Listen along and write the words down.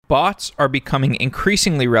bots are becoming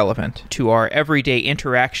increasingly relevant to our everyday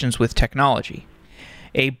interactions with technology.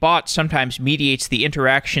 A bot sometimes mediates the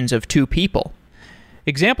interactions of two people.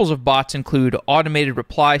 Examples of bots include automated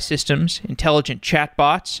reply systems, intelligent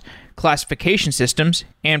chatbots, classification systems,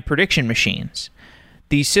 and prediction machines.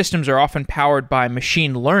 These systems are often powered by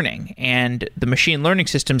machine learning, and the machine learning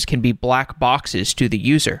systems can be black boxes to the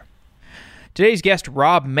user. Today's guest,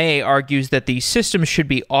 Rob May, argues that these systems should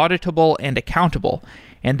be auditable and accountable,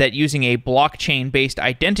 and that using a blockchain-based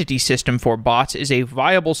identity system for bots is a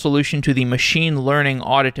viable solution to the machine learning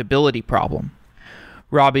auditability problem.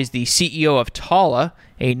 Rob is the CEO of Talla,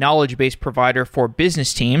 a knowledge-based provider for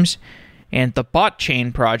business teams, and the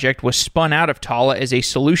BotChain project was spun out of Talla as a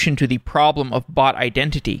solution to the problem of bot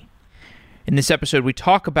identity. In this episode, we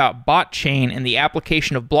talk about BotChain and the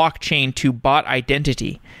application of blockchain to bot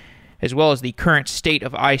identity, as well as the current state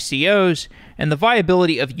of ICOs and the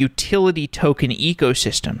viability of utility token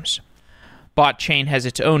ecosystems. BotChain has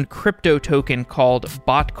its own crypto token called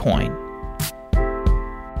Botcoin.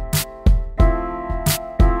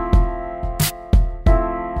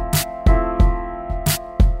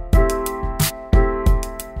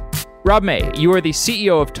 Rob May, you are the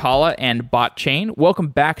CEO of Talla and BotChain. Welcome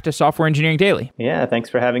back to Software Engineering Daily. Yeah, thanks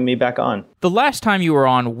for having me back on. The last time you were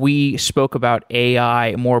on, we spoke about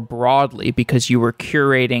AI more broadly because you were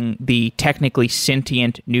curating the Technically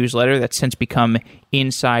Sentient newsletter that's since become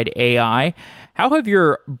Inside AI. How have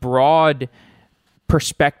your broad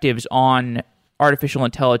perspectives on artificial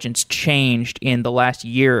intelligence changed in the last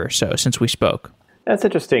year or so since we spoke? That's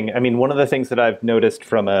interesting. I mean, one of the things that I've noticed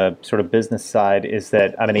from a sort of business side is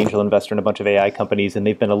that I'm an angel investor in a bunch of AI companies, and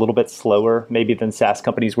they've been a little bit slower maybe than SaaS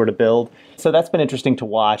companies were to build. So that's been interesting to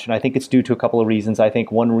watch, and I think it's due to a couple of reasons. I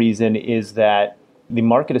think one reason is that the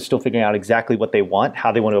market is still figuring out exactly what they want,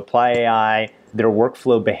 how they want to apply AI. There are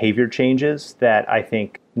workflow behavior changes that I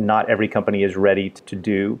think not every company is ready to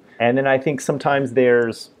do. And then I think sometimes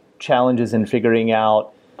there's challenges in figuring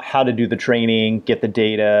out how to do the training, get the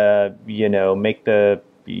data, make the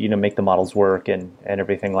models work and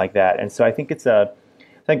everything like that. And so I think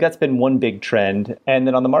that's been one big trend. And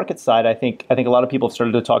then on the market side, I think a lot of people have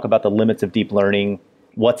started to talk about the limits of deep learning.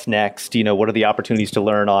 What's next? What are the opportunities to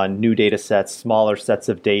learn on new data sets, smaller sets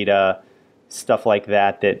of data, stuff like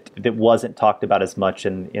that wasn't talked about as much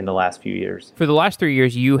in the last few years. For the last 3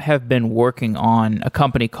 years, you have been working on a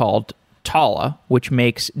company called Talla, which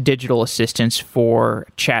makes digital assistants for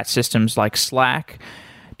chat systems like Slack.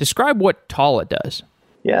 Describe what Talla does.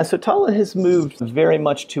 Yeah, so Talla has moved very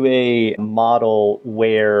much to a model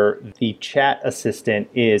where the chat assistant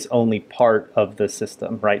is only part of the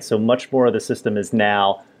system, right? So much more of the system is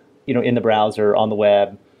now, in the browser, on the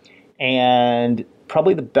web. And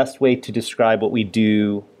probably the best way to describe what we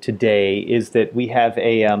do today is that we have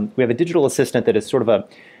a digital assistant that is sort of a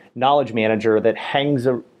knowledge manager that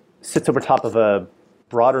sits over top of a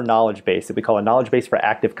broader knowledge base that we call a knowledge base for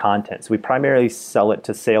active content. So we primarily sell it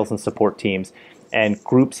to sales and support teams and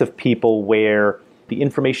groups of people where the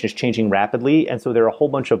information is changing rapidly. And so there are a whole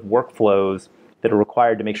bunch of workflows that are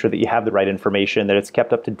required to make sure that you have the right information, that it's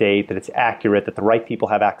kept up to date, that it's accurate, that the right people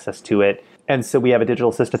have access to it. And so we have a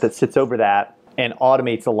digital assistant that sits over that and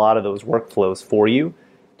automates a lot of those workflows for you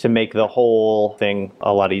to make the whole thing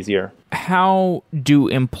a lot easier. How do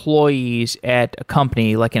employees at a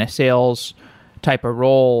company, like in a sales type of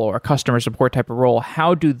role or a customer support type of role,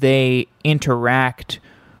 how do they interact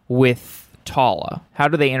with Talla? How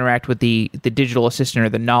do they interact with the digital assistant or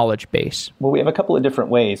the knowledge base? Well, we have a couple of different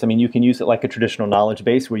ways. I mean, you can use it like a traditional knowledge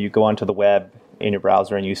base where you go onto the web in your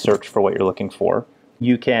browser and you search for what you're looking for.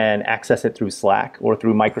 You can access it through Slack or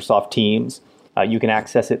through Microsoft Teams. You can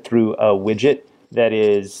access it through a widget that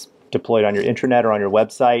is deployed on your intranet or on your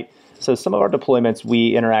website. So some of our deployments,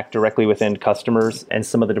 we interact directly with end customers, and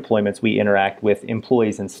some of the deployments, we interact with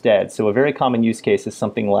employees instead. So a very common use case is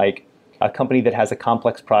something like a company that has a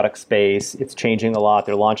complex product space. It's changing a lot.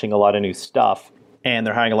 They're launching a lot of new stuff, and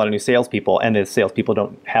they're hiring a lot of new salespeople, and the salespeople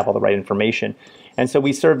don't have all the right information. And so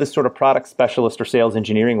we serve this sort of product specialist or sales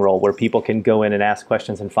engineering role where people can go in and ask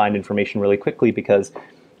questions and find information really quickly because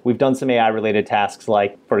we've done some AI-related tasks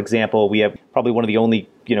like, for example, we have probably one of the only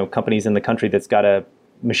companies in the country that's got a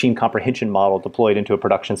machine comprehension model deployed into a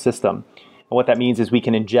production system. And what that means is we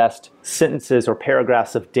can ingest sentences or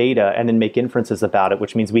paragraphs of data and then make inferences about it,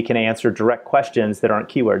 which means we can answer direct questions that aren't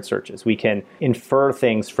keyword searches. We can infer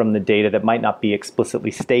things from the data that might not be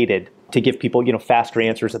explicitly stated to give people, faster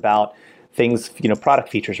answers about things, product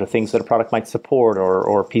features or things that a product might support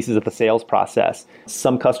or pieces of the sales process.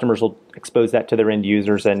 Some customers will expose that to their end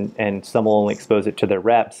users and some will only expose it to their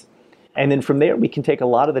reps. And then from there, we can take a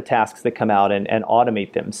lot of the tasks that come out and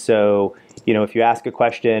automate them. So if you ask a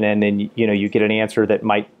question and then, you get an answer that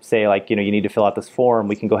might say like, you need to fill out this form,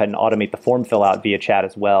 we can go ahead and automate the form fill out via chat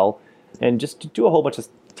as well. And just do a whole bunch of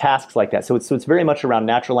tasks like that. So it's very much around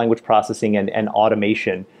natural language processing and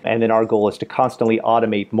automation. And then our goal is to constantly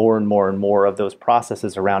automate more and more and more of those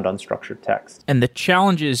processes around unstructured text. And the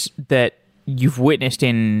challenges that you've witnessed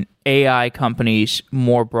in AI companies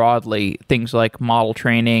more broadly, things like model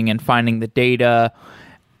training and finding the data,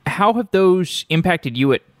 how have those impacted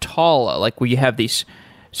you at Talla? Like, where you have these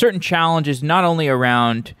certain challenges not only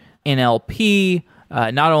around NLP,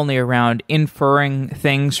 not only around inferring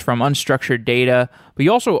things from unstructured data, but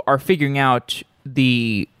you also are figuring out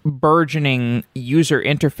the burgeoning user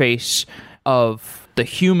interface of the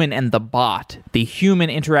human and the bot, the human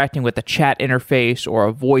interacting with a chat interface or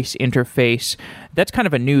a voice interface. That's kind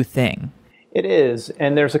of a new thing. It is,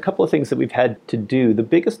 and there's a couple of things that we've had to do. The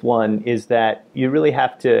biggest one is that you really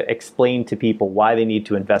have to explain to people why they need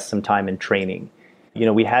to invest some time in training.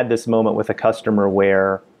 We had this moment with a customer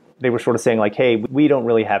where they were sort of saying like, hey, we don't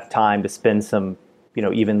really have time to spend some,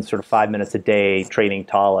 even sort of 5 minutes a day training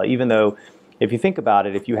Talla, even though if you think about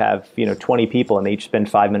it, if you have, 20 people and they each spend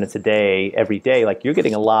 5 minutes a day every day, like you're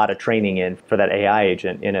getting a lot of training in for that AI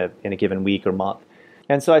agent in a given week or month.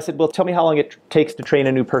 And so I said, well, tell me how long it takes to train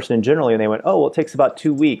a new person in generally. And they went, oh, well, it takes about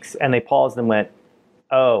 2 weeks. And they paused and went,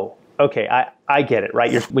 oh, okay, I get it,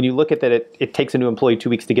 right? When you look at that, it takes a new employee 2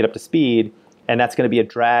 weeks to get up to speed, and that's going to be a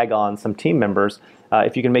drag on some team members.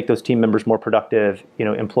 If you can make those team members more productive,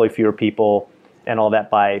 employ fewer people and all that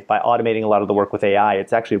by automating a lot of the work with AI,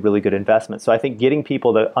 it's actually a really good investment. So I think getting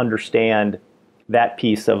people to understand that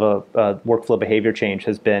piece of a workflow behavior change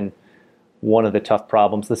has been one of the tough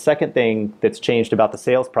problems. The second thing that's changed about the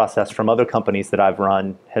sales process from other companies that I've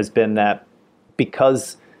run has been that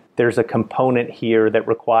because there's a component here that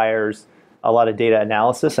requires a lot of data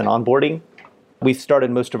analysis and onboarding, we started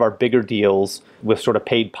most of our bigger deals with sort of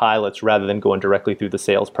paid pilots rather than going directly through the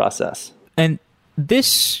sales process. And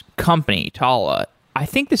this company, Talla, I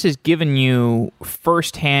think this has given you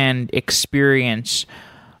firsthand experience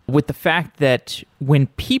with the fact that when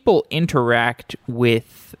people interact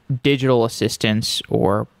with digital assistants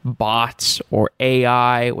or bots or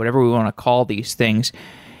AI, whatever we want to call these things,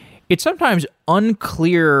 it's sometimes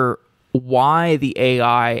unclear why the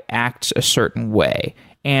AI acts a certain way.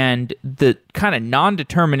 And the kind of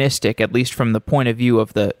non-deterministic, at least from the point of view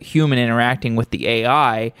of the human interacting with the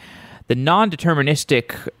AI, the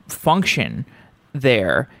non-deterministic function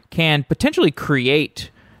there can potentially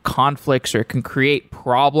create conflicts, or it can create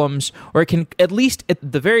problems, or it can at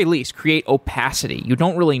the very least create opacity. You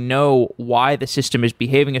don't really know why the system is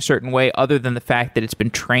behaving a certain way other than the fact that it's been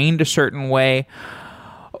trained a certain way.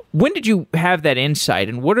 When did you have that insight,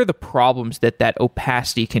 and what are the problems that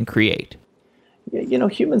opacity can create?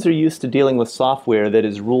 Humans are used to dealing with software that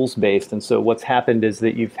is rules-based, and so what's happened is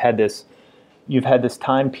that you've had this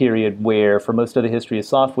time period where, for most of the history of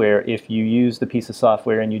software, if you used a piece of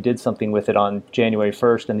software and you did something with it on January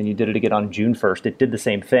 1st and then you did it again on June 1st, it did the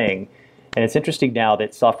same thing. And it's interesting now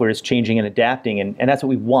that software is changing and adapting, and that's what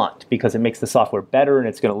we want because it makes the software better and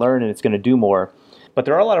it's going to learn and it's going to do more. But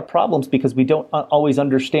there are a lot of problems because we don't always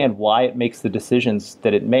understand why it makes the decisions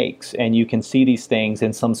that it makes. And you can see these things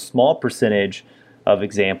in some small percentage of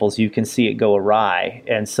examples, you can see it go awry.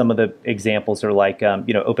 And some of the examples are like,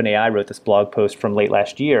 OpenAI wrote this blog post from late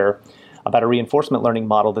last year about a reinforcement learning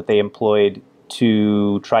model that they employed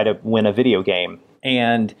to try to win a video game.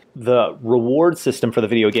 And the reward system for the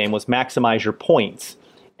video game was maximize your points.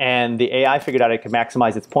 And the AI figured out it could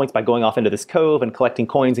maximize its points by going off into this cove and collecting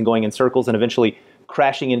coins and going in circles and eventually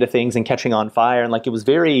crashing into things and catching on fire. And it was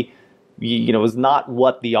very, it was not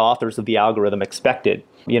what the authors of the algorithm expected.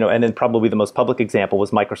 And then probably the most public example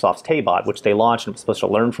was Microsoft's Taybot, which they launched and was supposed to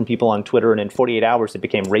learn from people on Twitter. And in 48 hours, it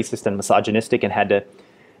became racist and misogynistic and had to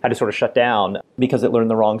sort of shut down because it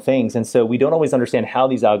learned the wrong things. And so we don't always understand how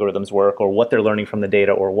these algorithms work or what they're learning from the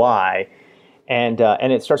data or why. And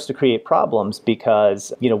it starts to create problems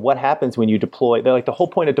because, what happens when you deploy, the whole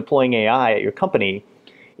point of deploying AI at your company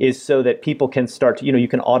is so that people can start to, you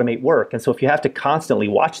can automate work. And so if you have to constantly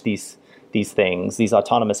watch these things, these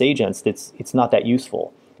autonomous agents, it's not that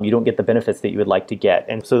useful. You don't get the benefits that you would like to get.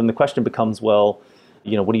 And so then the question becomes, well,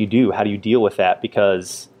 what do you do? How do you deal with that?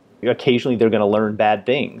 Because occasionally they're going to learn bad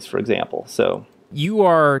things, for example. So you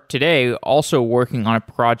are today also working on a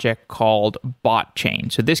project called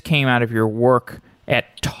BotChain. So this came out of your work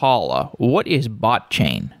at Talla. What is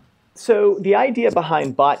BotChain? So the idea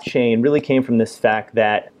behind BotChain really came from this fact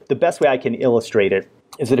that the best way I can illustrate it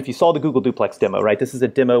is that if you saw the Google Duplex demo, right? This is a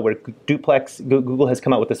demo where Google has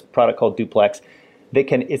come out with this product called Duplex.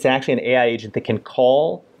 It's actually an AI agent that can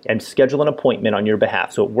call and schedule an appointment on your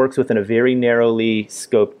behalf. So it works within a very narrowly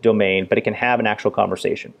scoped domain, but it can have an actual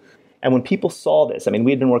conversation. And when people saw this, I mean,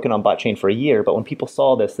 we had been working on BotChain for a year, but when people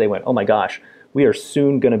saw this, they went, oh my gosh, we are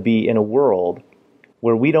soon going to be in a world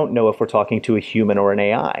where we don't know if we're talking to a human or an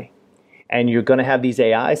AI. And you're going to have these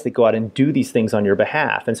AIs that go out and do these things on your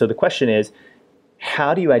behalf. And so the question is,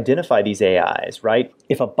 how do you identify these AIs, right?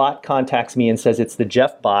 If a bot contacts me and says it's the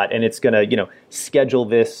Jeff bot and it's going to, schedule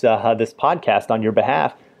this podcast on your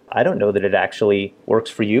behalf, I don't know that it actually works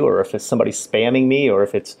for you, or if it's somebody spamming me, or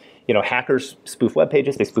if it's, hackers spoof web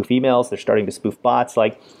pages, they spoof emails, they're starting to spoof bots.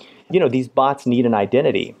 These bots need an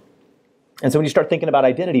identity. And so when you start thinking about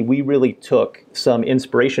identity, we really took some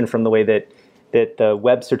inspiration from the way that the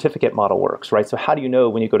web certificate model works, right? So how do you know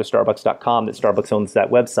when you go to starbucks.com that Starbucks owns that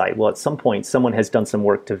website? Well, at some point, someone has done some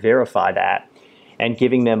work to verify that, and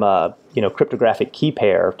giving them a cryptographic key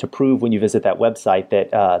pair to prove when you visit that website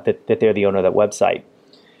that they're the owner of that website.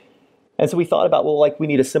 And so we thought about, we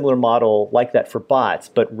need a similar model like that for bots,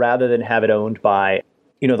 but rather than have it owned by,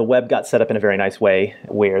 the web got set up in a very nice way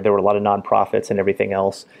where there were a lot of nonprofits and everything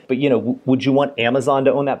else. But, would you want Amazon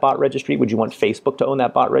to own that bot registry? Would you want Facebook to own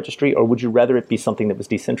that bot registry? Or would you rather it be something that was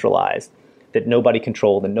decentralized, that nobody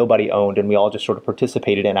controlled and nobody owned, and we all just sort of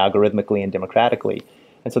participated in algorithmically and democratically?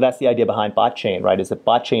 And so that's the idea behind BotChain, right? Is that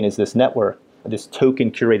BotChain is this network, this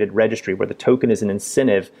token curated registry where the token is an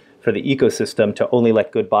incentive for the ecosystem to only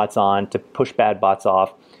let good bots on, to push bad bots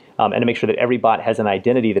off, and to make sure that every bot has an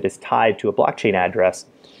identity that is tied to a blockchain address.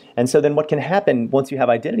 And so then what can happen once you have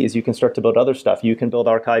identity is you can start to build other stuff. You can build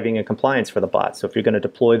archiving and compliance for the bots. So if you're going to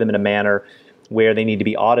deploy them in a manner where they need to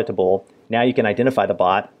be auditable, now you can identify the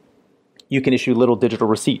bot. You can issue little digital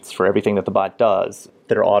receipts for everything that the bot does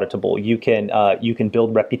that are auditable. You can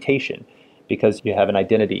build reputation because you have an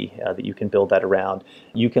identity that you can build that around.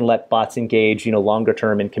 You can let bots engage, longer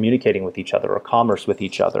term in communicating with each other or commerce with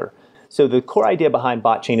each other. So the core idea behind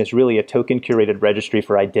BotChain is really a token curated registry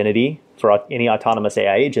for identity for any autonomous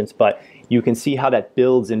AI agents, but you can see how that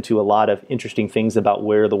builds into a lot of interesting things about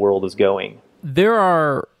where the world is going. There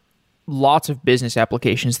are lots of business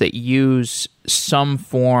applications that use some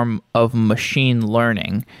form of machine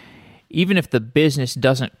learning, even if the business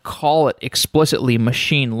doesn't call it explicitly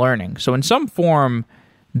machine learning. So in some form,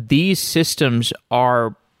 these systems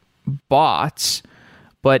are bots,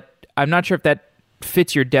 but I'm not sure if that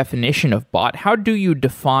fits your definition of bot. How do you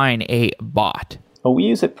define a bot? Well, we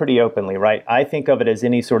use it pretty openly, right? I think of it as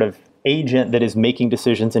any sort of agent that is making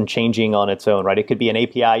decisions and changing on its own, right? It could be an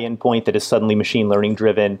API endpoint that is suddenly machine learning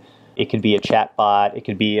driven. It could be a chat bot. It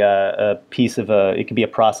could be it could be a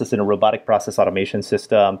process in a robotic process automation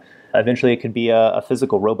system. Eventually, it could be a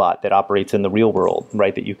physical robot that operates in the real world,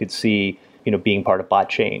 right? That you could see, being part of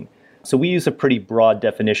BotChain. So we use a pretty broad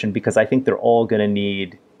definition because I think they're all going to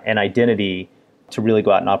need an identity to really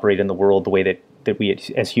go out and operate in the world the way that we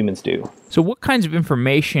as humans do. So what kinds of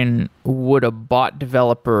information would a bot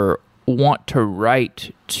developer want to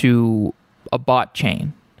write to a bot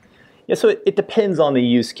chain? Yeah, so it depends on the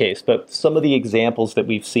use case, but some of the examples that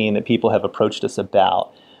we've seen that people have approached us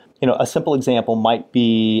about, a simple example might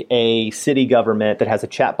be a city government that has a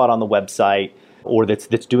chatbot on the website or that's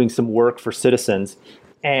doing some work for citizens.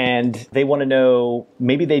 And they want to know,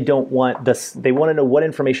 maybe they don't want this, they want to know what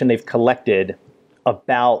information they've collected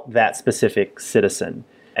about that specific citizen.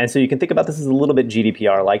 And so you can think about this as a little bit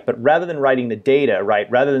GDPR-like, but rather than writing the data, right,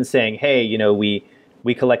 rather than saying, hey,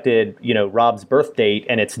 we collected, Rob's birth date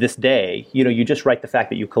and it's this day, you just write the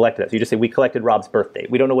fact that you collected it. So you just say, we collected Rob's birth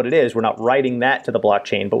date. We don't know what it is. We're not writing that to the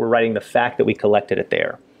blockchain, but we're writing the fact that we collected it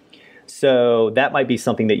there. So that might be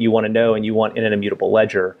something that you want to know and you want in an immutable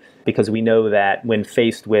ledger, because we know that when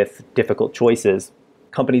faced with difficult choices,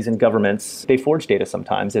 companies and governments, they forge data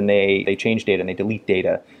sometimes and they change data and they delete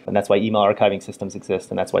data. And that's why email archiving systems exist.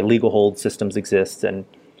 And that's why legal hold systems exist and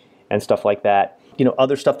stuff like that.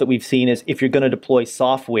 Other stuff that we've seen is if you're going to deploy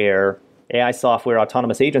software, AI software,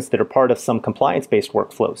 autonomous agents that are part of some compliance-based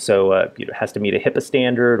workflow. So it has to meet a HIPAA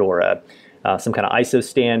standard or some kind of ISO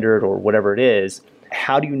standard or whatever it is.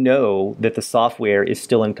 How do you know that the software is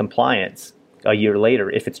still in compliance a year later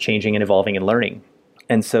if it's changing and evolving and learning?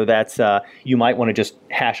 And so that's, you might want to just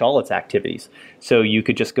hash all its activities. So you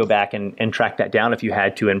could just go back and track that down if you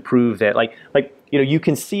had to and prove that, you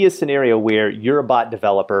can see a scenario where you're a bot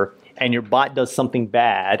developer and your bot does something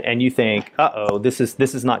bad and you think, uh-oh, this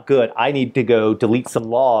is not good. I need to go delete some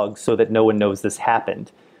logs so that no one knows this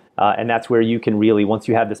happened. And that's where you can really, once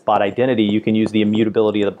you have this bot identity, you can use the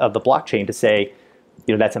immutability of the blockchain to say,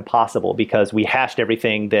 that's impossible because we hashed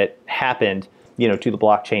everything that happened, to the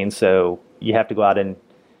blockchain. So you have to go out and,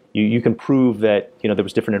 you can prove that, there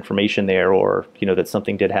was different information there, or, that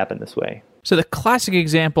something did happen this way. So the classic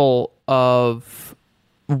example of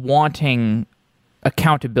wanting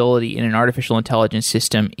accountability in an artificial intelligence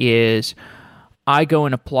system is I go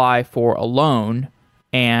and apply for a loan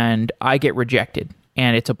and I get rejected.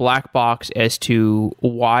 And it's a black box as to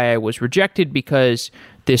why I was rejected, because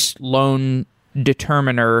this loan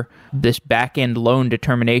determiner, this back-end loan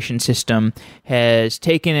determination system, has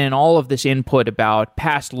taken in all of this input about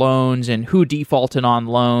past loans and who defaulted on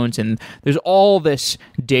loans, and there's all this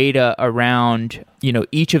data around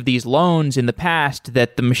each of these loans in the past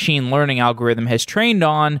that the machine learning algorithm has trained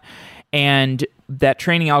on, and that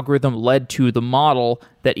training algorithm led to the model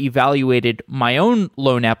that evaluated my own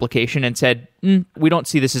loan application and said, we don't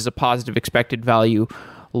see this as a positive expected value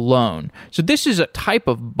loan. So this is a type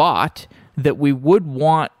of bot that we would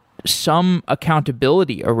want some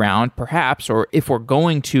accountability around, perhaps, or if we're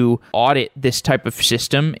going to audit this type of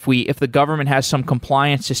system, if the government has some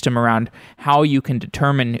compliance system around how you can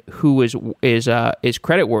determine who is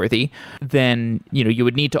creditworthy, then you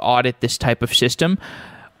would need to audit this type of system.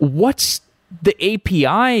 What's the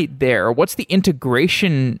API there? What's the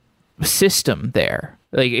integration system there?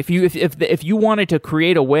 Like if you wanted to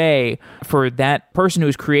create a way for that person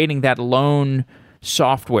who's creating that loan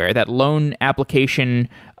software, that loan application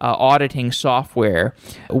auditing software,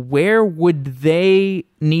 where would they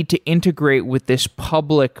need to integrate with this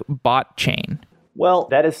public bot chain? Well,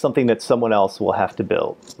 that is something that someone else will have to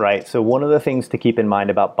build, right? So one of the things to keep in mind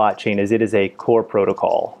about bot chain is it is a core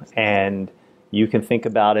protocol, and you can think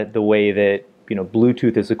about it the way that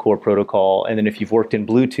Bluetooth is a core protocol, and then if you've worked in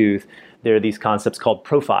Bluetooth, there are these concepts called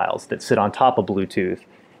profiles that sit on top of Bluetooth.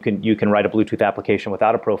 You can write a Bluetooth application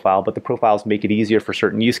without a profile, but the profiles make it easier for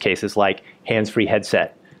certain use cases like hands-free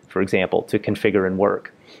headset, for example, to configure and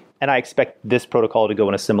work. And I expect this protocol to go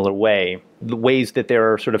in a similar way. The ways that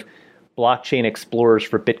there are sort of blockchain explorers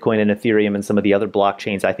for Bitcoin and Ethereum and some of the other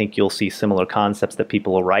blockchains, I think you'll see similar concepts that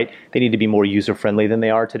people will write. They need to be more user-friendly than they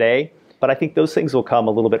are today. But I think those things will come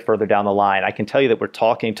a little bit further down the line. I can tell you that we're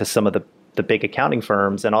talking to some of the big accounting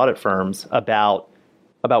firms and audit firms about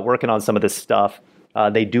working on some of this stuff.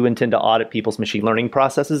 They do intend to audit people's machine learning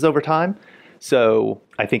processes over time. So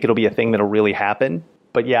I think it'll be a thing that'll really happen.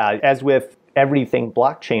 But yeah, as with everything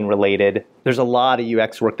blockchain related, there's a lot of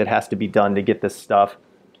UX work that has to be done to get this stuff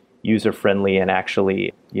user-friendly and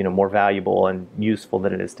actually, more valuable and useful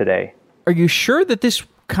than it is today. Are you sure that this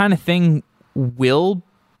kind of thing will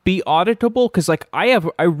be auditable? Because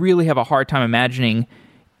I really have a hard time imagining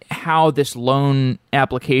how this loan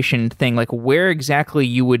application thing, where exactly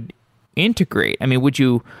you would integrate. I mean, would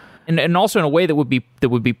you, and also in a way that would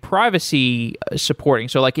be privacy supporting.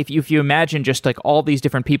 So if you imagine just all these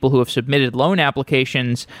different people who have submitted loan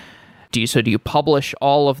applications, do you publish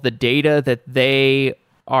all of the data that they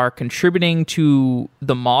are contributing to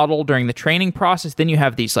the model during the training process? Then you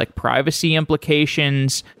have these privacy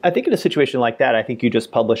implications. I think in a situation like that, I think you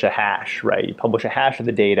just publish a hash, right? You publish a hash of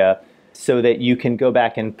the data so that you can go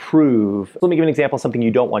back and prove. Let me give an example of something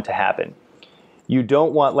you don't want to happen. You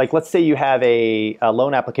don't want, let's say you have a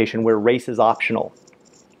loan application where race is optional,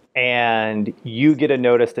 and you get a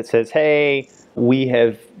notice that says, hey, we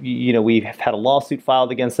have had a lawsuit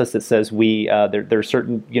filed against us that says there are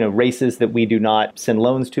certain races that we do not send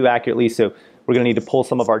loans to accurately, so we're going to need to pull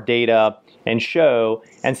some of our data and show.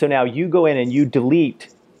 And so now you go in and you delete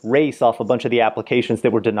race off a bunch of the applications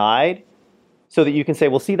that were denied, so that you can say,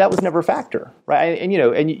 well, see, that was never a factor, right? And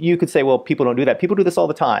you could say, well, people don't do that. People do this all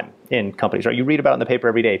the time in companies, right? You read about it in the paper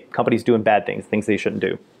every day. Companies doing bad things they shouldn't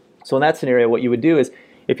do. So in that scenario, what you would do is,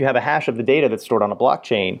 if you have a hash of the data that's stored on a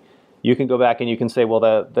blockchain, you can go back and you can say, well,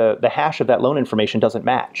 the hash of that loan information doesn't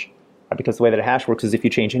match, right? Because the way that a hash works is if you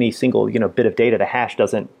change any single bit of data, the hash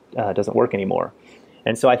doesn't work anymore.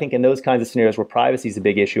 And so I think in those kinds of scenarios where privacy is a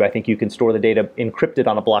big issue, I think you can store the data encrypted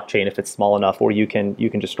on a blockchain if it's small enough, or you can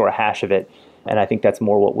just store a hash of it. And I think that's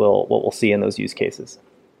more what we'll see in those use cases.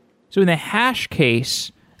 So in the hash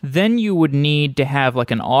case, then you would need to have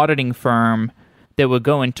an auditing firm that would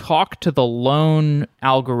go and talk to the loan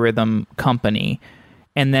algorithm company,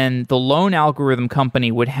 and then the loan algorithm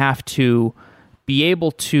company would have to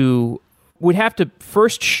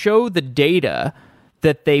first show the data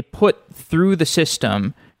that they put through the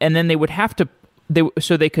system, and then they would have to because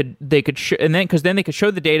they could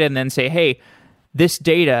show the data and then say, hey, this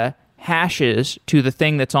data hashes to the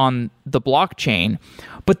thing that's on the blockchain.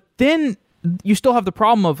 But then you still have the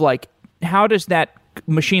problem of how does that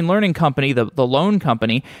machine learning company, the loan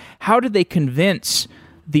company, how did they convince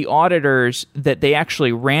the auditors that they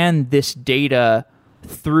actually ran this data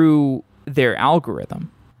through their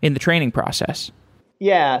algorithm in the training process?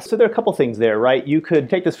 Yeah, so there are a couple things there, right? You could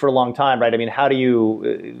take this for a long time, right? I mean, how do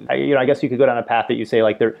you, I guess you could go down a path that you say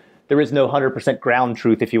like there is no 100% ground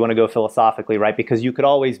truth if you want to go philosophically, right? Because you could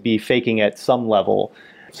always be faking at some level.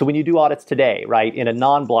 So when you do audits today, right, in a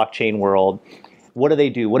non-blockchain world, what do they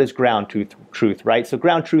do? What is ground truth, right? So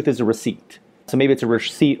ground truth is a receipt. So maybe it's a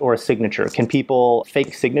receipt or a signature. Can people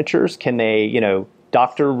fake signatures? Can they,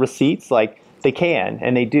 doctor receipts? Like they can,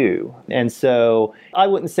 and they do. And so I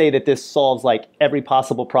wouldn't say that this solves like every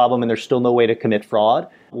possible problem and there's still no way to commit fraud.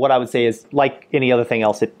 What I would say is, like any other thing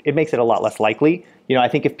else, it makes it a lot less likely. I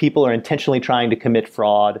think if people are intentionally trying to commit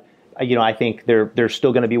fraud, I think there's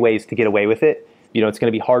still going to be ways to get away with it. It's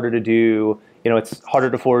going to be harder to do. It's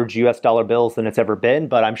harder to forge US dollar bills than it's ever been,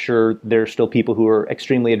 but I'm sure there's still people who are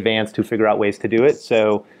extremely advanced who figure out ways to do it.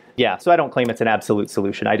 So yeah, so I don't claim it's an absolute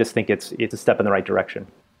solution. I just think it's a step in the right direction.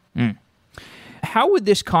 How would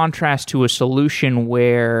this contrast to a solution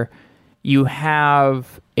where you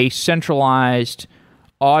have a centralized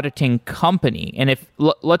auditing company? And if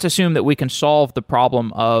let's assume that we can solve the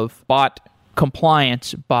problem of bot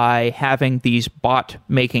compliance by having these bot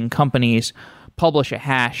making companies publish a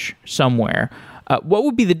hash somewhere. What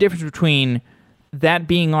would be the difference between that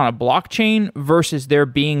being on a blockchain versus there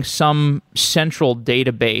being some central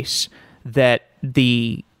database that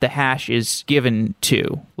the hash is given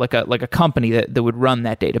to, like a company that would run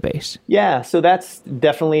that database? Yeah, so that's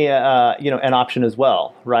definitely an option as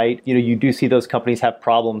well, right? You do see those companies have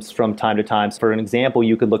problems from time to time. For an example,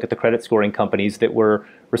 you could look at the credit scoring companies that were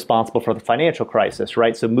responsible for the financial crisis,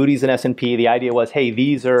 right? So Moody's and S&P, the idea was, hey,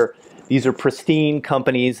 these are pristine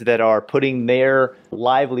companies that are putting their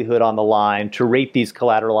livelihood on the line to rate these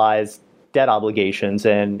collateralized debt obligations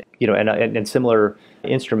and similar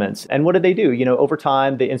instruments. And what did they do? Over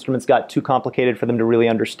time, the instruments got too complicated for them to really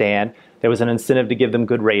understand. There was an incentive to give them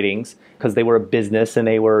good ratings because they were a business and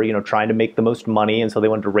they were, trying to make the most money. And so they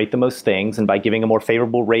wanted to rate the most things. And by giving a more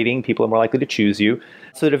favorable rating, people are more likely to choose you.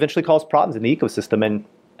 So it eventually caused problems in the ecosystem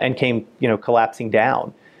and came, collapsing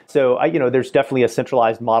down. So there's definitely a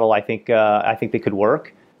centralized model. I think that could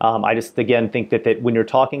work. I just again think that when you're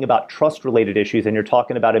talking about trust-related issues and you're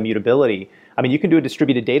talking about immutability, I mean, you can do a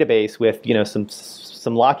distributed database with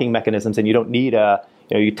some locking mechanisms, and you don't need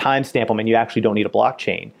you timestamp them, and you actually don't need a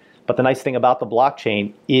blockchain. But the nice thing about the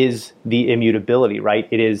blockchain is the immutability, right?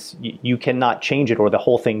 It is you cannot change it, or the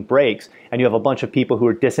whole thing breaks, and you have a bunch of people who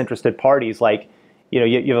are disinterested parties, like.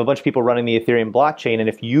 You have a bunch of people running the Ethereum blockchain, and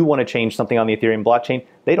if you want to change something on the Ethereum blockchain,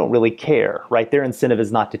 they don't really care, right? Their incentive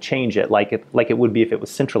is not to change it like it would be if it was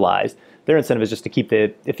centralized. Their incentive is just to keep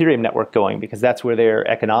the Ethereum network going because that's where their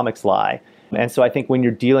economics lie. And so I think when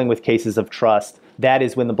you're dealing with cases of trust, that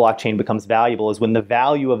is when the blockchain becomes valuable, is when the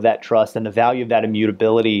value of that trust and the value of that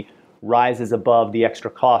immutability rises above the extra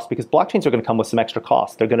cost, because blockchains are going to come with some extra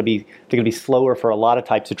costs. They're going to be slower for a lot of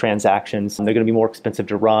types of transactions, and they're going to be more expensive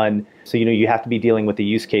to run. So you have to be dealing with the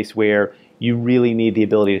use case where you really need the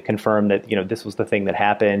ability to confirm that this was the thing that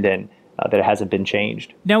happened and that it hasn't been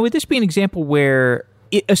changed. Now, would this be an example where,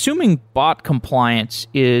 assuming bot compliance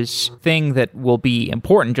is a thing that will be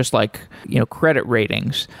important, just like credit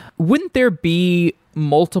ratings, wouldn't there be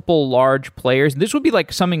multiple large players? This would be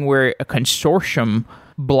like something where a consortium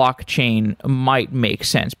blockchain might make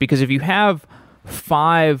sense, because if you have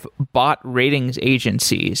 5 bot ratings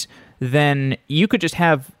agencies, then you could just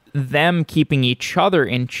have them keeping each other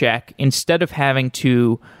in check instead of having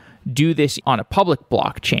to do this on a public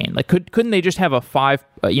blockchain. Like, couldn't they just have a 5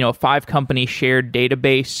 company shared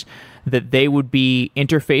database that they would be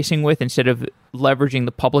interfacing with instead of leveraging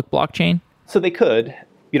the public blockchain? So they could.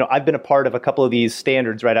 I've been a part of a couple of these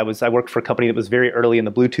standards, right? I worked for a company that was very early in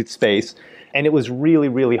the Bluetooth space, and it was really,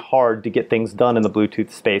 really hard to get things done in the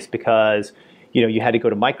Bluetooth space because, you had to go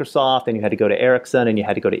to Microsoft and you had to go to Ericsson and you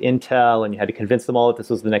had to go to Intel and you had to convince them all that this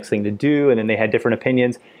was the next thing to do, and then they had different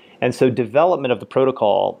opinions. And so development of the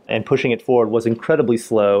protocol and pushing it forward was incredibly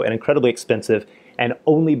slow and incredibly expensive, and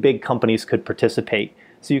only big companies could participate.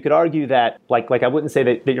 So you could argue that, like I wouldn't say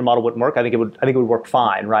that your model wouldn't work. I think it would work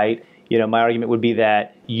fine, right? My argument would be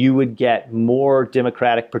that you would get more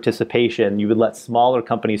democratic participation. You would let smaller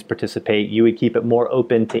companies participate. You would keep it more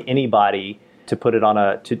open to anybody to put it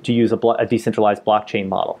on to use a decentralized blockchain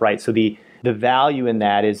model, right? So the value in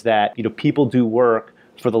that is that people do work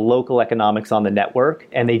for the local economics on the network,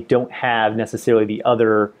 and they don't have necessarily the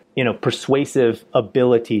other persuasive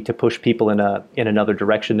ability to push people in another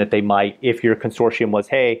direction that they might if your consortium was,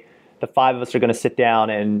 hey, the 5 of us are going to sit down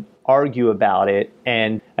and argue about it.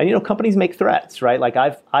 And companies make threats, right? Like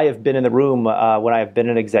I have been in the room when I have been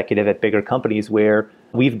an executive at bigger companies where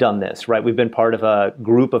we've done this, right? We've been part of a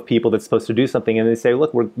group of people that's supposed to do something, and they say,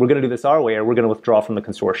 look, we're going to do this our way, or we're going to withdraw from the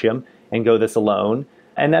consortium and go this alone.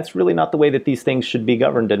 And that's really not the way that these things should be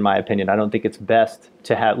governed, in my opinion. I don't think it's best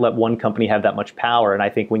to let one company have that much power. And I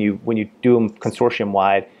think when you do them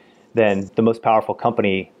consortium-wide, then the most powerful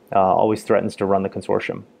company always threatens to run the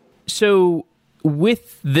consortium. So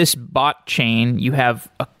with this bot chain, you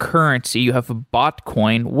have a currency, you have a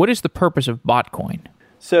Botcoin. What is the purpose of Botcoin?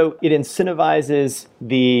 So it incentivizes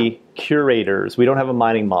the curators. We don't have a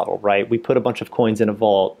mining model, right? We put a bunch of coins in a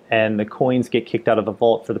vault, and the coins get kicked out of the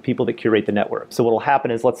vault for the people that curate the network. So what will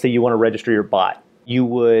happen is, let's say you want to register your bot. You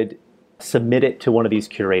would submit it to one of these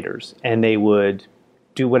curators, and they would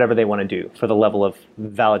do whatever they want to do for the level of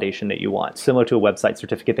validation that you want. Similar to a website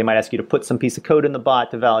certificate, they might ask you to put some piece of code in the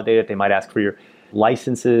bot to validate it. They might ask for your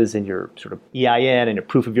licenses and your sort of EIN and your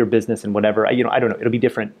proof of your business and whatever. I don't know. It'll be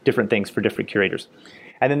different things for different curators.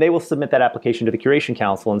 And then they will submit that application to the Curation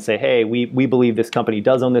Council and say, hey, we believe this company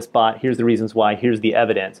does own this bot. Here's the reasons why. Here's the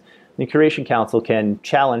evidence. The Curation Council can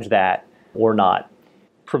challenge that or not.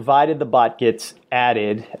 Provided the bot gets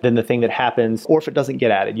added, then the thing that happens, or if it doesn't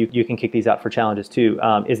get added, you can kick these out for challenges too,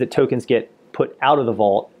 is that tokens get put out of the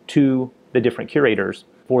vault to the different curators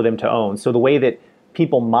for them to own. So the way that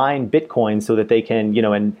people mine Bitcoin so that they can,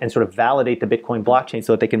 and sort of validate the Bitcoin blockchain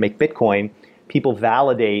so that they can make Bitcoin, people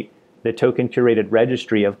validate the token curated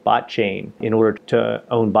registry of Botchain in order to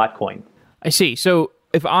own Botcoin. I see. So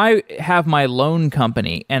if I have my loan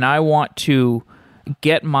company and I want to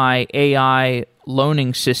get my AI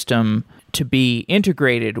loaning system to be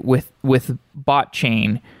integrated with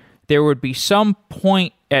Botchain, there would be some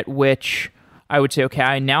point at which I would say,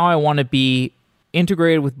 okay, now I want to be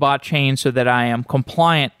integrated with Botchain so that I am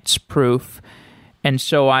compliance proof. And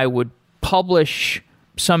so I would publish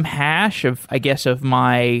some hash of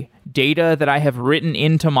my data that I have written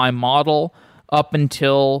into my model up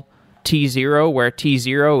until T0, where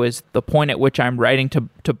T0 is the point at which I'm writing to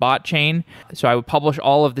Botchain. So I would publish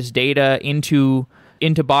all of this data into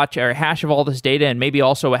Botchain, or a hash of all this data, and maybe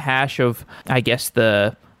also a hash of,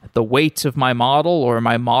 the weights of my model or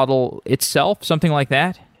my model itself, something like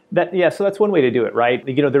that. So that's one way to do it, right?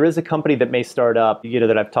 There is a company that may start up,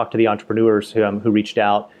 that I've talked to the entrepreneurs who reached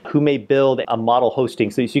out, who may build a model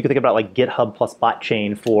hosting. So you can think about like GitHub plus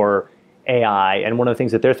Botchain for AI. And one of the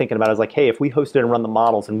things that they're thinking about is like, hey, if we host it and run the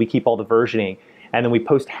models and we keep all the versioning, and then we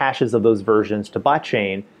post hashes of those versions to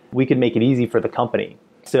Botchain, we can make it easy for the company.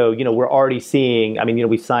 So, we're already seeing,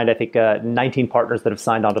 we've signed, 19 partners that have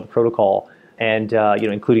signed onto the protocol. And,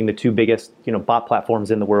 including the two biggest, bot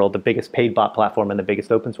platforms in the world, the biggest paid bot platform and the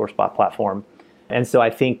biggest open source bot platform. And so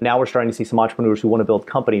I think now we're starting to see some entrepreneurs who want to build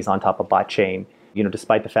companies on top of Botchain,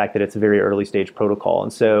 despite the fact that it's a very early stage protocol.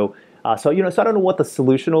 And so I don't know what the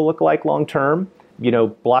solution will look like long term.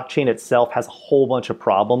 Blockchain itself has a whole bunch of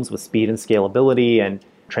problems with speed and scalability and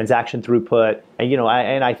transaction throughput.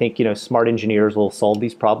 And I think, smart engineers will solve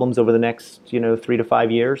these problems over the next, 3 to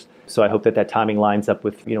 5 years. So I hope that timing lines up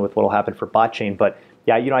with, with what will happen for Botchain. But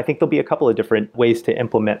yeah, I think there'll be a couple of different ways to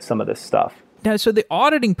implement some of this stuff. Now, so the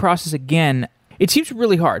auditing process, again, it seems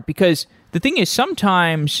really hard because the thing is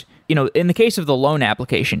sometimes, in the case of the loan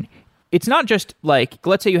application, it's not just like,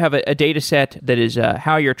 let's say you have a data set that is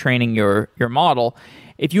how you're training your model.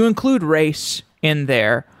 If you include race in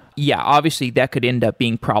there, yeah, obviously that could end up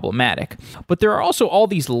being problematic. But there are also all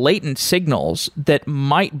these latent signals that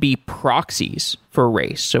might be proxies for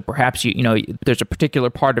race. So perhaps there's a particular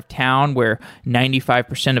part of town where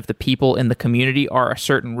 95% of the people in the community are a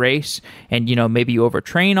certain race, and maybe you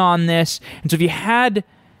overtrain on this. And so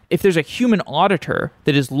if there's a human auditor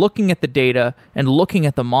that is looking at the data and looking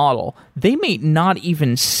at the model, they may not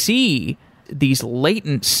even see these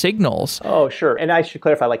latent signals. Oh, sure. And I should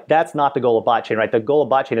clarify, that's not the goal of Botchain, right? The goal of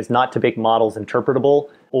Botchain is not to make models interpretable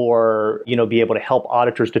or, be able to help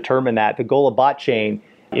auditors determine that. The goal of Botchain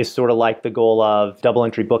is sort of like the goal of double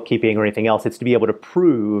entry bookkeeping or anything else. It's to be able to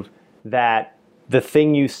prove that the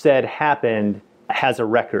thing you said happened has a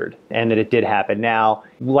record and that it did happen. Now,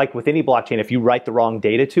 like with any blockchain, if you write the wrong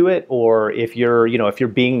data to it, or if you're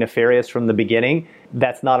being nefarious from the beginning,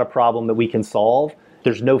 that's not a problem that we can solve.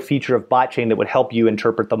 There's no feature of Botchain that would help you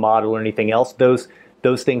interpret the model or anything else. Those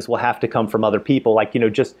things will have to come from other people.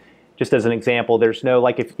 Just as an example, there's no,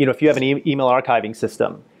 if you have an email archiving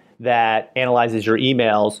system that analyzes your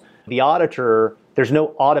emails, the auditor, there's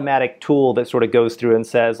no automatic tool that sort of goes through and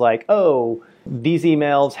says oh, these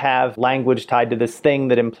emails have language tied to this thing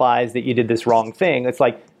that implies that you did this wrong thing. It's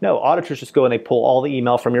no, auditors just go and they pull all the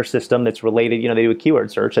email from your system that's related, they do a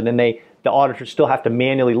keyword search, and then the auditors still have to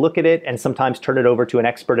manually look at it and sometimes turn it over to an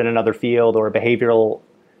expert in another field or a behavioral,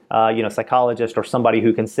 psychologist or somebody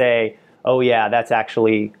who can say, oh yeah, that's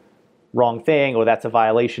actually wrong thing, or that's a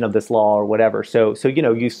violation of this law or whatever. So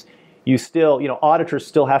you still, auditors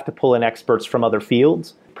still have to pull in experts from other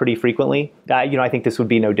fields pretty frequently. I think this would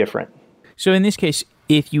be no different. So in this case,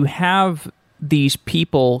 if you have these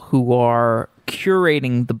people who are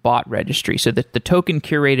curating the bot registry, so that the token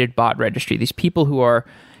curated bot registry, these people who are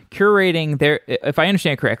curating if I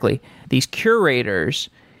understand correctly, these curators,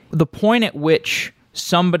 the point at which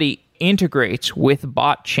somebody integrates with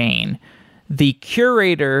botchain, the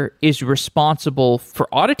curator is responsible for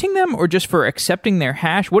auditing them or just for accepting their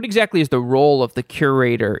hash? What exactly is the role of the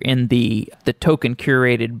curator in the token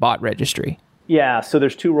curated bot registry? Yeah, so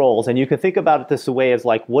there's two roles, and you can think about it this way as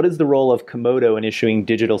like, what is the role of Komodo in issuing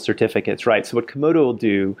digital certificates, right? So what Komodo will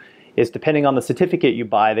do is, depending on the certificate you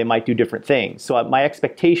buy, they might do different things. So my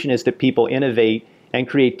expectation is that people innovate and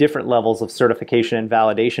create different levels of certification and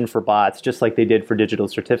validation for bots, just like they did for digital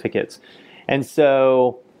certificates. And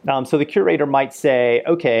so the curator might say,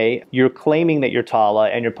 okay, you're claiming that you're Talla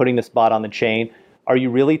and you're putting this bot on the chain. Are you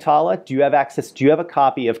really Talla? Do you have access? Do you have a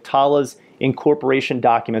copy of Talla's incorporation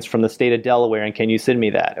documents from the state of Delaware? And can you send me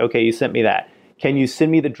that? Okay, you sent me that. Can you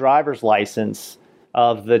send me the driver's license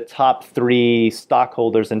of the top 3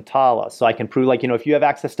 stockholders in Talla? So I can prove, if you have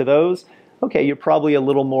access to those, okay, you're probably a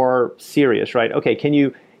little more serious, right? Okay, can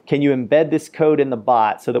you embed this code in the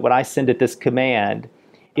bot so that when I send it this command,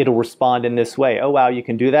 it'll respond in this way? Oh, wow, you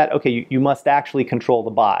can do that? Okay, you must actually control the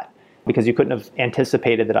bot because you couldn't have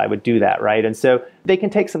anticipated that I would do that, right? And so they can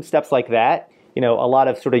take some steps like that, a lot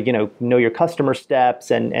of sort of, know your customer steps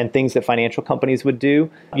and things that financial companies would do,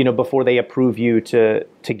 before they approve you to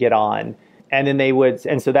get on. And then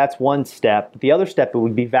and so that's one step. The other step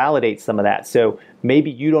would be validate some of that. So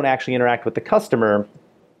maybe you don't actually interact with the customer,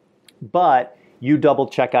 but you double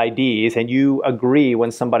check IDs and you agree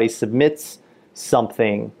when somebody submits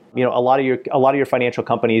something. A lot of your financial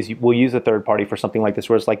companies will use a third party for something like this,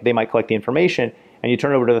 where it's like they might collect the information and you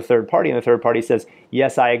turn it over to the third party and the third party says,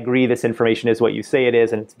 yes, I agree, this information is what you say it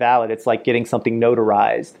is and it's valid. It's like getting something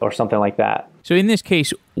notarized or something like that. So in this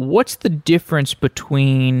case, what's the difference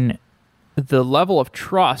between the level of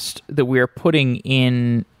trust that we are putting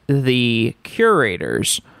in the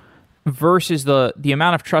curators versus the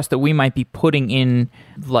amount of trust that we might be putting in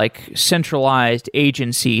like centralized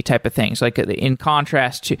agency type of things, like in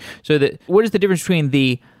contrast to, what is the difference between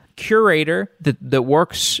the curator that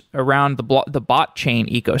works around the botchain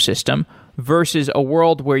ecosystem versus a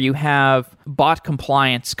world where you have bot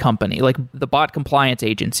compliance company, like the bot compliance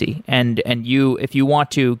agency, and you, if you want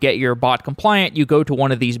to get your bot compliant, you go to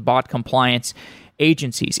one of these bot compliance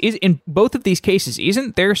agencies. In both of these cases,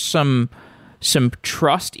 isn't there some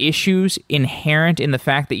trust issues inherent in the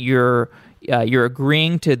fact that you're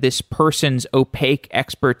agreeing to this person's opaque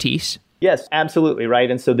expertise? Yes, absolutely, right.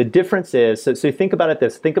 And so the difference is, so think about it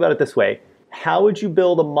this way. How would you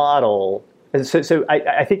build a model? So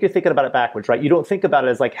I think you're thinking about it backwards, right? You don't think about it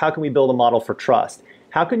as like, how can we build a model for trust?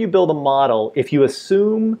 How can you build a model if you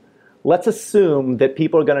let's assume that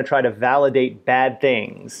people are going to try to validate bad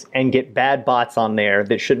things and get bad bots on there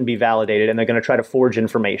that shouldn't be validated, and they're going to try to forge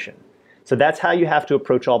information. So that's how you have to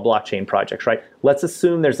approach all blockchain projects, right? Let's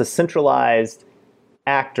assume there's a centralized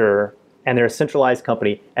actor and they're a centralized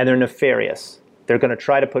company and they're nefarious. They're going to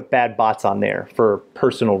try to put bad bots on there for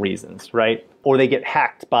personal reasons, right? Or they get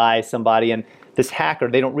hacked by somebody, and this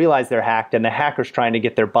hacker, they don't realize they're hacked, and the hacker's trying to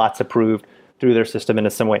get their bots approved through their system in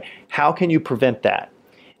some way. How can you prevent that?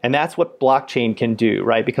 And that's what blockchain can do,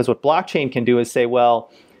 right? Because what blockchain can do is say,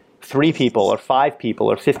 well, 3 people or 5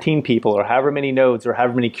 people or 15 people or however many nodes or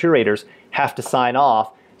however many curators have to sign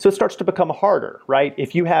off. So it starts to become harder, right?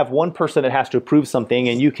 If you have one person that has to approve something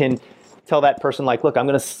and you can tell that person, like, look, I'm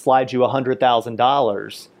going to slide you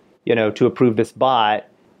 $100,000, to approve this bot,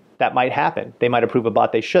 that might happen. They might approve a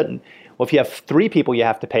bot they shouldn't. Well, if you have 3 people you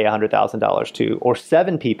have to pay $100,000 to, or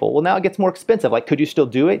 7 people, well, now it gets more expensive. Like, could you still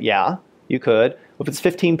do it? Yeah, you could. If it's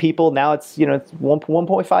 15 people, now it's, it's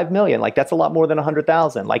 1.5 million. Like, that's a lot more than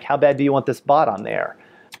 100,000. Like, how bad do you want this bot on there?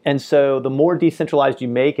 And so the more decentralized you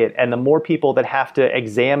make it, and the more people that have to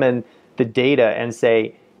examine the data and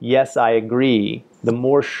say, yes, I agree, the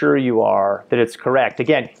more sure you are that it's correct.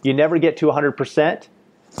 Again, you never get to 100%,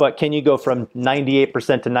 but can you go from 98%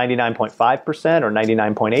 to 99.5% or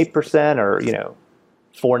 99.8% or,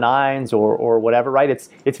 4 nines or whatever, right?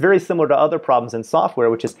 It's very similar to other problems in software,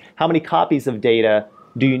 which is how many copies of data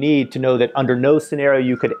do you need to know that under no scenario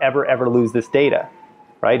you could ever lose this data,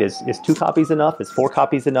 right? Is 2 copies enough? Is 4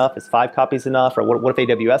 copies enough? Is 5 copies enough? Or what if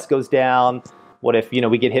AWS goes down? What if,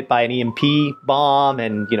 we get hit by an EMP bomb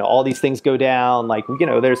and, all these things go down? Like,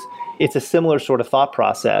 it's a similar sort of thought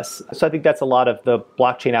process. So I think that's a lot of the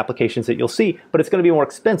blockchain applications that you'll see, but it's going to be more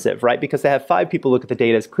expensive, right? Because to have 5 people look at the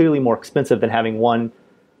data is clearly more expensive than having one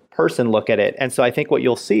person look at it. And so I think what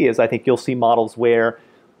you'll see is you'll see models where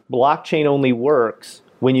blockchain only works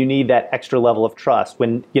when you need that extra level of trust.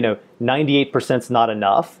 When, 98% is not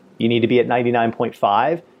enough, you need to be at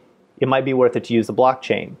 99.5, it might be worth it to use the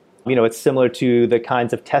blockchain. It's similar to the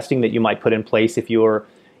kinds of testing that you might put in place if you're,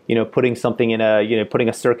 putting something in putting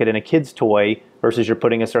a circuit in a kid's toy versus you're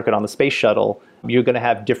putting a circuit on the space shuttle. You're going to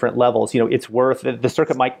have different levels. It's worth, the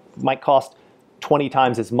circuit might cost 20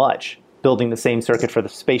 times as much building the same circuit for the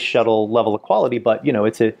space shuttle level of quality, but,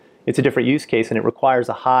 it's a different use case and it requires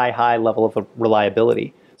a high level of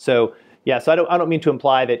reliability. So, yeah, so I don't mean to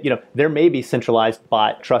imply that, there may be centralized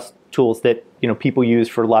bot trust tools that, people use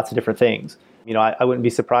for lots of different things. I wouldn't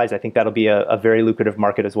be surprised. I think that'll be a very lucrative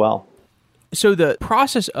market as well. So the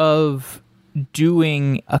process of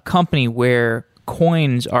doing a company where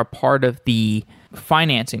coins are part of the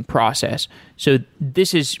financing process. So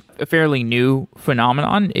this is a fairly new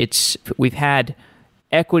phenomenon. We've had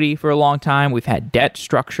equity for a long time. We've had debt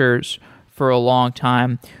structures for a long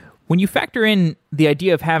time. When you factor in the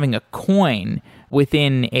idea of having a coin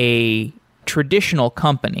within a traditional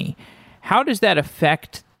company, how does that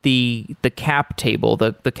affect the cap table,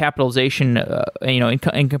 the capitalization,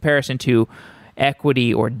 in comparison to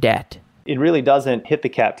equity or debt? It really doesn't hit the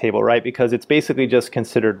cap table, right? Because it's basically just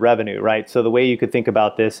considered revenue, right? So the way you could think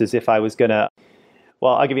about this is if I was going to,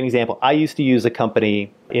 well, I'll give you an example. I used to use a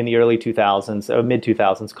company in the early 2000s, or mid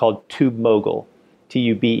 2000s called TubeMogul,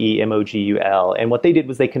 TubeMogul. And what they did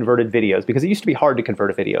was they converted videos because it used to be hard to convert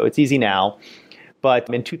a video. It's easy now. But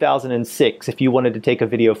in 2006, if you wanted to take a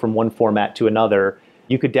video from one format to another,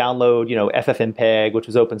 you could download, FFmpeg, which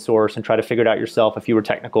was open source, and try to figure it out yourself if you were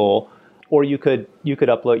technical. Or you could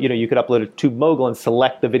upload, you could upload a TubeMogul and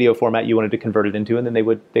select the video format you wanted to convert it into, and then they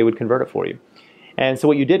would convert it for you. And so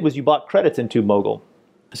what you did was you bought credits in TubeMogul.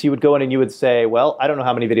 So you would go in and you would say, well, I don't know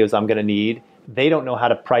how many videos I'm going to need. They don't know how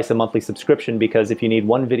to price a monthly subscription because if you need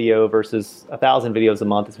one video versus 1,000 videos a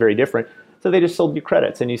month, it's very different. So they just sold you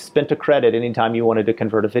credits, and you spent a credit anytime you wanted to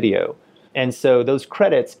convert a video. And so those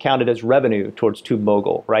credits counted as revenue towards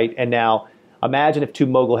TubeMogul, right? And now imagine if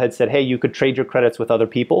TubeMogul had said, hey, you could trade your credits with other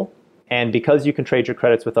people. And because you can trade your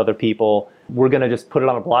credits with other people, we're going to just put it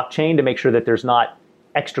on a blockchain to make sure that there's not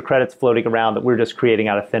extra credits floating around that we're just creating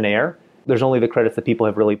out of thin air. There's only the credits that people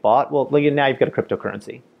have really bought. Well, now you've got a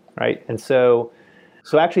cryptocurrency, right? And so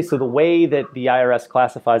the way that the IRS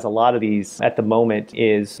classifies a lot of these at the moment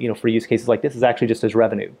is, for use cases like this, is actually just as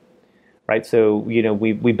revenue, right? So,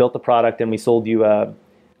 we built the product and we sold you a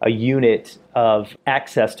unit of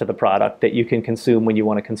access to the product that you can consume when you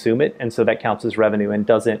want to consume it. And so that counts as revenue and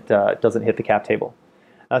doesn't hit the cap table.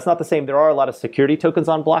 It's not the same. There are a lot of security tokens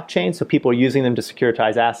on blockchain, so people are using them to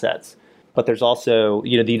securitize assets. But there's also, the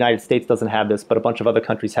United States doesn't have this, but a bunch of other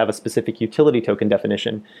countries have a specific utility token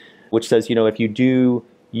definition, which says, if you do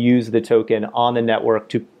use the token on the network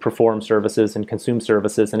to perform services and consume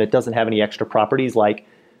services, and it doesn't have any extra properties like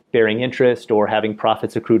bearing interest or having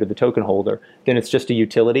profits accrue to the token holder, then it's just a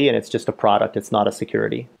utility and it's just a product. It's not a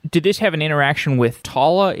security. Did this have an interaction with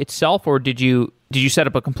Tala itself, or did you set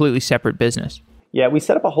up a completely separate business? Yeah, we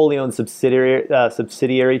set up a wholly owned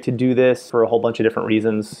subsidiary to do this for a whole bunch of different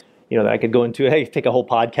reasons. That I could go into, take a whole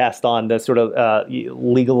podcast on the sort of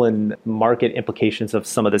legal and market implications of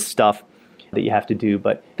some of this stuff that you have to do.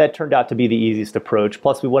 But that turned out to be the easiest approach.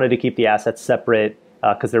 Plus, we wanted to keep the assets separate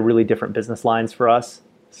because they're really different business lines for us.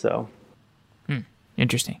 So,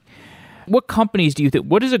 interesting. What companies do you think?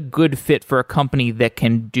 What is a good fit for a company that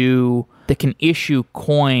can issue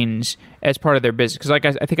coins as part of their business?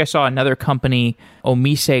 Because I think I saw another company,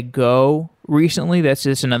 Omise Go, recently. That's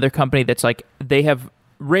just another company that's like they have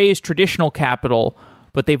raised traditional capital,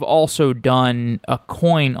 but they've also done a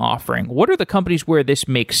coin offering. What are the companies where this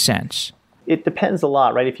makes sense? It depends a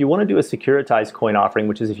lot, right? If you want to do a securitized coin offering,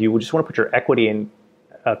 which is if you just want to put your equity in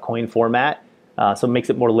a coin format, so it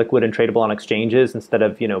makes it more liquid and tradable on exchanges instead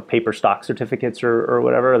of paper stock certificates or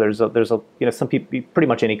whatever. There's some people, pretty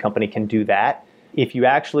much any company can do that. If you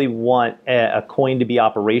actually want a coin to be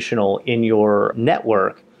operational in your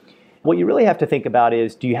network, what you really have to think about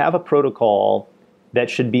is, do you have a protocol that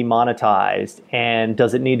should be monetized, and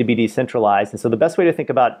does it need to be decentralized? And so the best way to think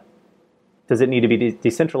about does it need to be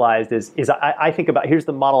decentralized is I think about, here's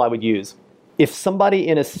the model I would use. If somebody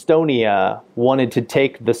in Estonia wanted to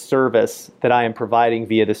take the service that I am providing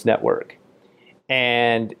via this network,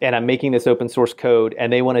 and I'm making this open source code,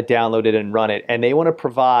 and they want to download it and run it, and they want to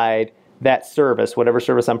provide that service, whatever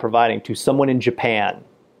service I'm providing, to someone in Japan,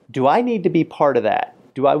 do I need to be part of that?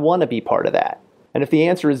 Do I want to be part of that? And if the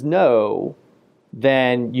answer is no,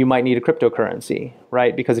 then you might need a cryptocurrency,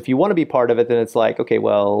 right? Because if you want to be part of it, then it's like, okay,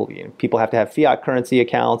 well, people have to have fiat currency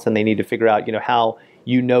accounts and they need to figure out, how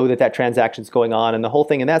that transaction is going on. And the whole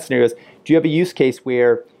thing in that scenario is, do you have a use case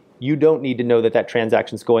where you don't need to know that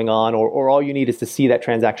transaction is going on, or all you need is to see that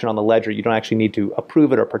transaction on the ledger? You don't actually need to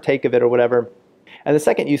approve it or partake of it or whatever. And the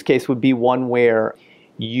second use case would be one where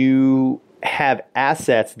you have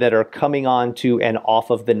assets that are coming onto and off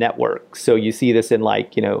of the network. So you see this in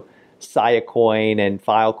Siacoin and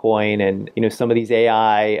Filecoin and some of these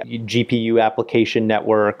AI GPU application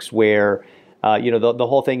networks where the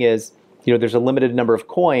whole thing is there's a limited number of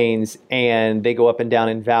coins and they go up and down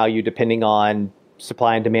in value depending on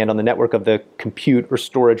supply and demand on the network of the compute or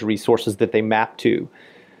storage resources that they map to.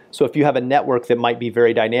 So if you have a network that might be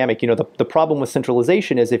very dynamic, the problem with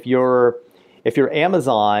centralization is if you're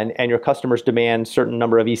Amazon and your customers demand certain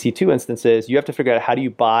number of EC2 instances, you have to figure out how do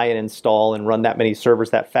you buy and install and run that many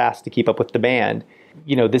servers that fast to keep up with demand.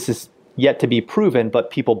 This is yet to be proven,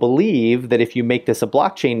 but people believe that if you make this a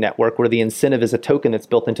blockchain network where the incentive is a token that's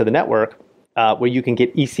built into the network, where you can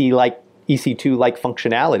get EC2-like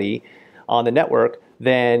functionality on the network,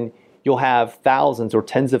 then you'll have thousands or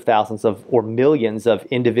tens of thousands or millions of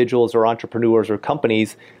individuals or entrepreneurs or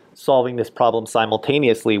companies solving this problem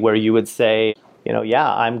simultaneously, where you would say,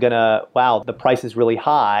 the price is really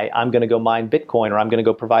high, I'm going to go mine Bitcoin, or I'm going to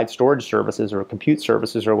go provide storage services or compute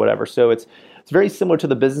services or whatever. So it's very similar to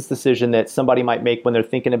the business decision that somebody might make when they're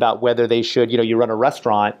thinking about whether they should, you run a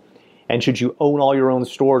restaurant, and should you own all your own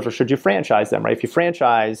stores or should you franchise them, right? If you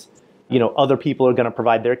franchise, other people are going to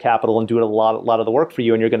provide their capital and do a lot of the work for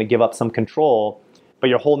you, and you're going to give up some control. But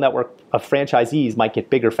your whole network of franchisees might get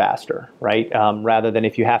bigger faster, right? Rather than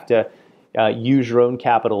if you have to use your own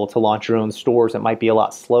capital to launch your own stores, it might be a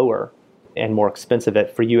lot slower and more expensive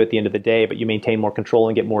for you at the end of the day, but you maintain more control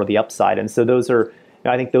and get more of the upside. And so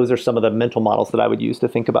I think those are some of the mental models that I would use to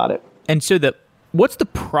think about it. And so what's the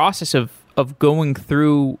process of going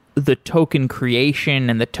through the token creation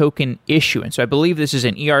and the token issuance? So I believe this is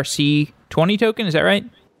an ERC-20 token, is that right?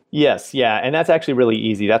 Yes, yeah, and that's actually really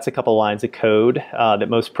easy. That's a couple lines of code that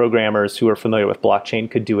most programmers who are familiar with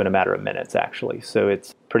blockchain could do in a matter of minutes, actually. So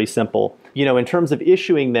it's pretty simple. In terms of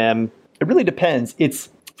issuing them, it really depends. It's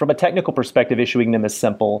from a technical perspective, issuing them is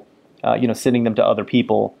simple. Sending them to other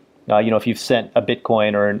people. If you've sent a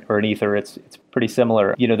Bitcoin or an Ether, it's pretty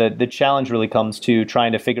similar. The challenge really comes to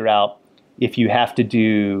trying to figure out if you have to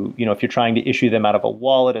do, if you're trying to issue them out of a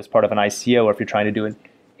wallet as part of an ICO, or if you're trying to do an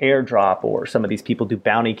airdrop, or some of these people do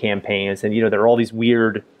bounty campaigns, and there are all these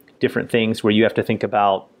weird different things where you have to think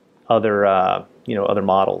about other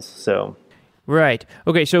models. So right.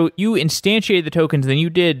 Okay, so you instantiated the tokens, then you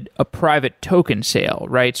did a private token sale,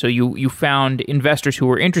 right? So you found investors who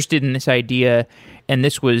were interested in this idea, and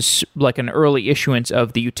this was like an early issuance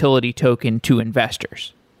of the utility token to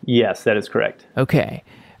investors. Yes, that is correct. Okay.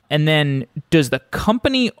 And then does the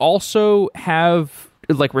company also have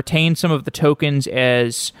retain some of the tokens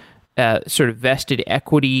as sort of vested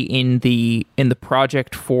equity in the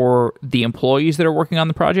project for the employees that are working on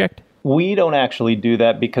the project? We don't actually do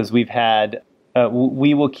that because we've had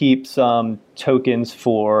we will keep some tokens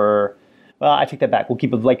for. Well, I take that back. We'll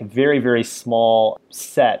keep a very, very small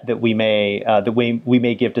set that we may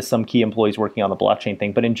give to some key employees working on the blockchain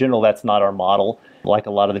thing. But in general, that's not our model. Like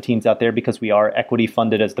a lot of the teams out there, because we are equity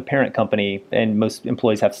funded as the parent company, and most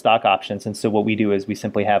employees have stock options. And so what we do is we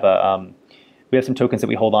simply have we have some tokens that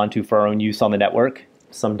we hold on to for our own use on the network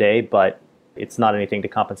someday, but it's not anything to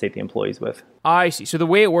compensate the employees with. I see. So the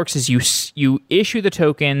way it works is you issue the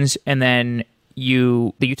tokens, and then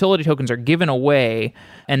the utility tokens are given away,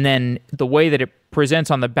 and then the way that it presents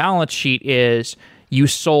on the balance sheet is you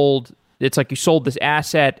sold this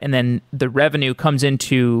asset, and then the revenue comes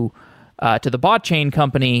into to the botchain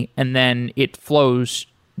company, and then it flows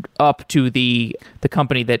up to the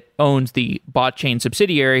company that owns the botchain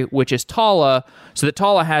subsidiary, which is Tala, so that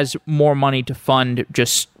Tala has more money to fund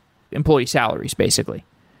just employee salaries, basically.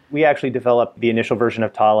 We actually developed the initial version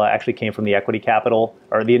of Tala, actually came from the equity capital,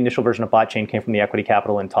 or the initial version of botchain came from the equity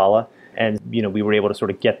capital in Tala. And, we were able to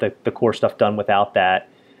sort of get the core stuff done without that.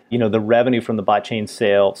 The revenue from the botchain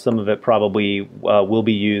sale, some of it probably will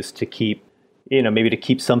be used to keep, maybe to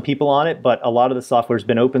keep some people on it. But a lot of the software has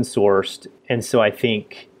been open sourced. And so I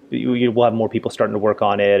think we'll have more people starting to work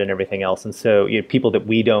on it and everything else. And so people that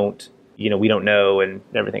we don't know and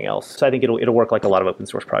everything else. So I think it'll work like a lot of open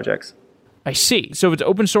source projects. I see. So if it's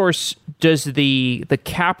open source, does the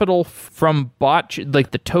capital from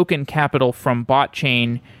the token capital from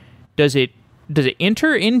botchain, does it does it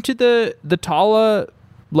enter into the Talla,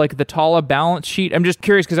 like the Talla balance sheet? I'm just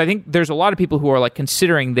curious because I think there's a lot of people who are like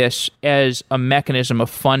considering this as a mechanism of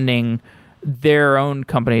funding their own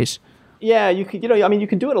companies. Yeah, you could, you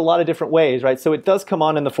can do it a lot of different ways, right? So it does come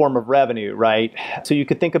on in the form of revenue, right? So you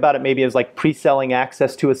could think about it maybe as like pre-selling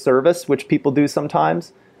access to a service, which people do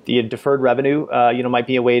sometimes. The deferred revenue, might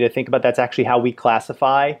be a way to think about. That's actually how we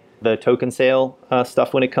classify the token sale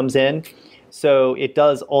stuff when it comes in. So it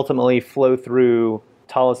does ultimately flow through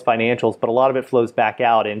Talla's financials, but a lot of it flows back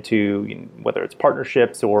out into whether it's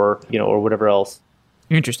partnerships or whatever else.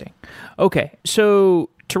 Interesting. Okay, so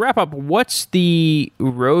to wrap up, what's the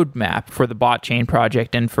roadmap for the Botchain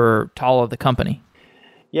project and for Talla the company?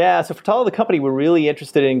 Yeah, so for Talla the company, we're really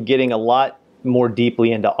interested in getting a lot more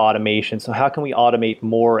deeply into automation. So how can we automate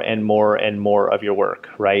more and more and more of your work,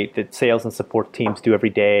 right? That sales and support teams do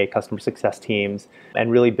every day, customer success teams,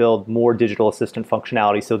 and really build more digital assistant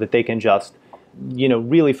functionality so that they can just,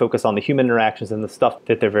 really focus on the human interactions and the stuff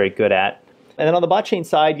that they're very good at. And then on the Botchain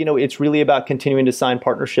side, it's really about continuing to sign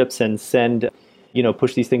partnerships and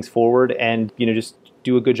push these things forward and, just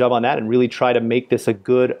do a good job on that and really try to make this a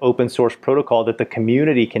good open source protocol that the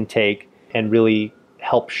community can take and really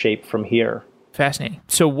help shape from here. Fascinating.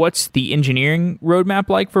 So what's the engineering roadmap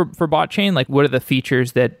like for Botchain? Like, what are the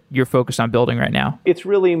features that you're focused on building right now? It's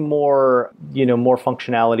really more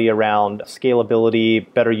functionality around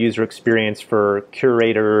scalability, better user experience for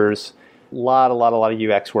curators, a lot of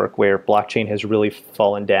UX work where blockchain has really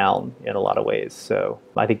fallen down in a lot of ways. So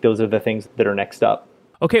I think those are the things that are next up.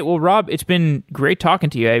 Okay, well, Rob, it's been great talking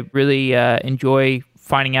to you. I really enjoy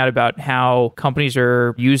finding out about how companies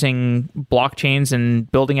are using blockchains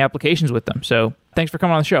and building applications with them. So thanks for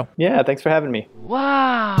coming on the show. Yeah, thanks for having me.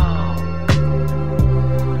 Wow.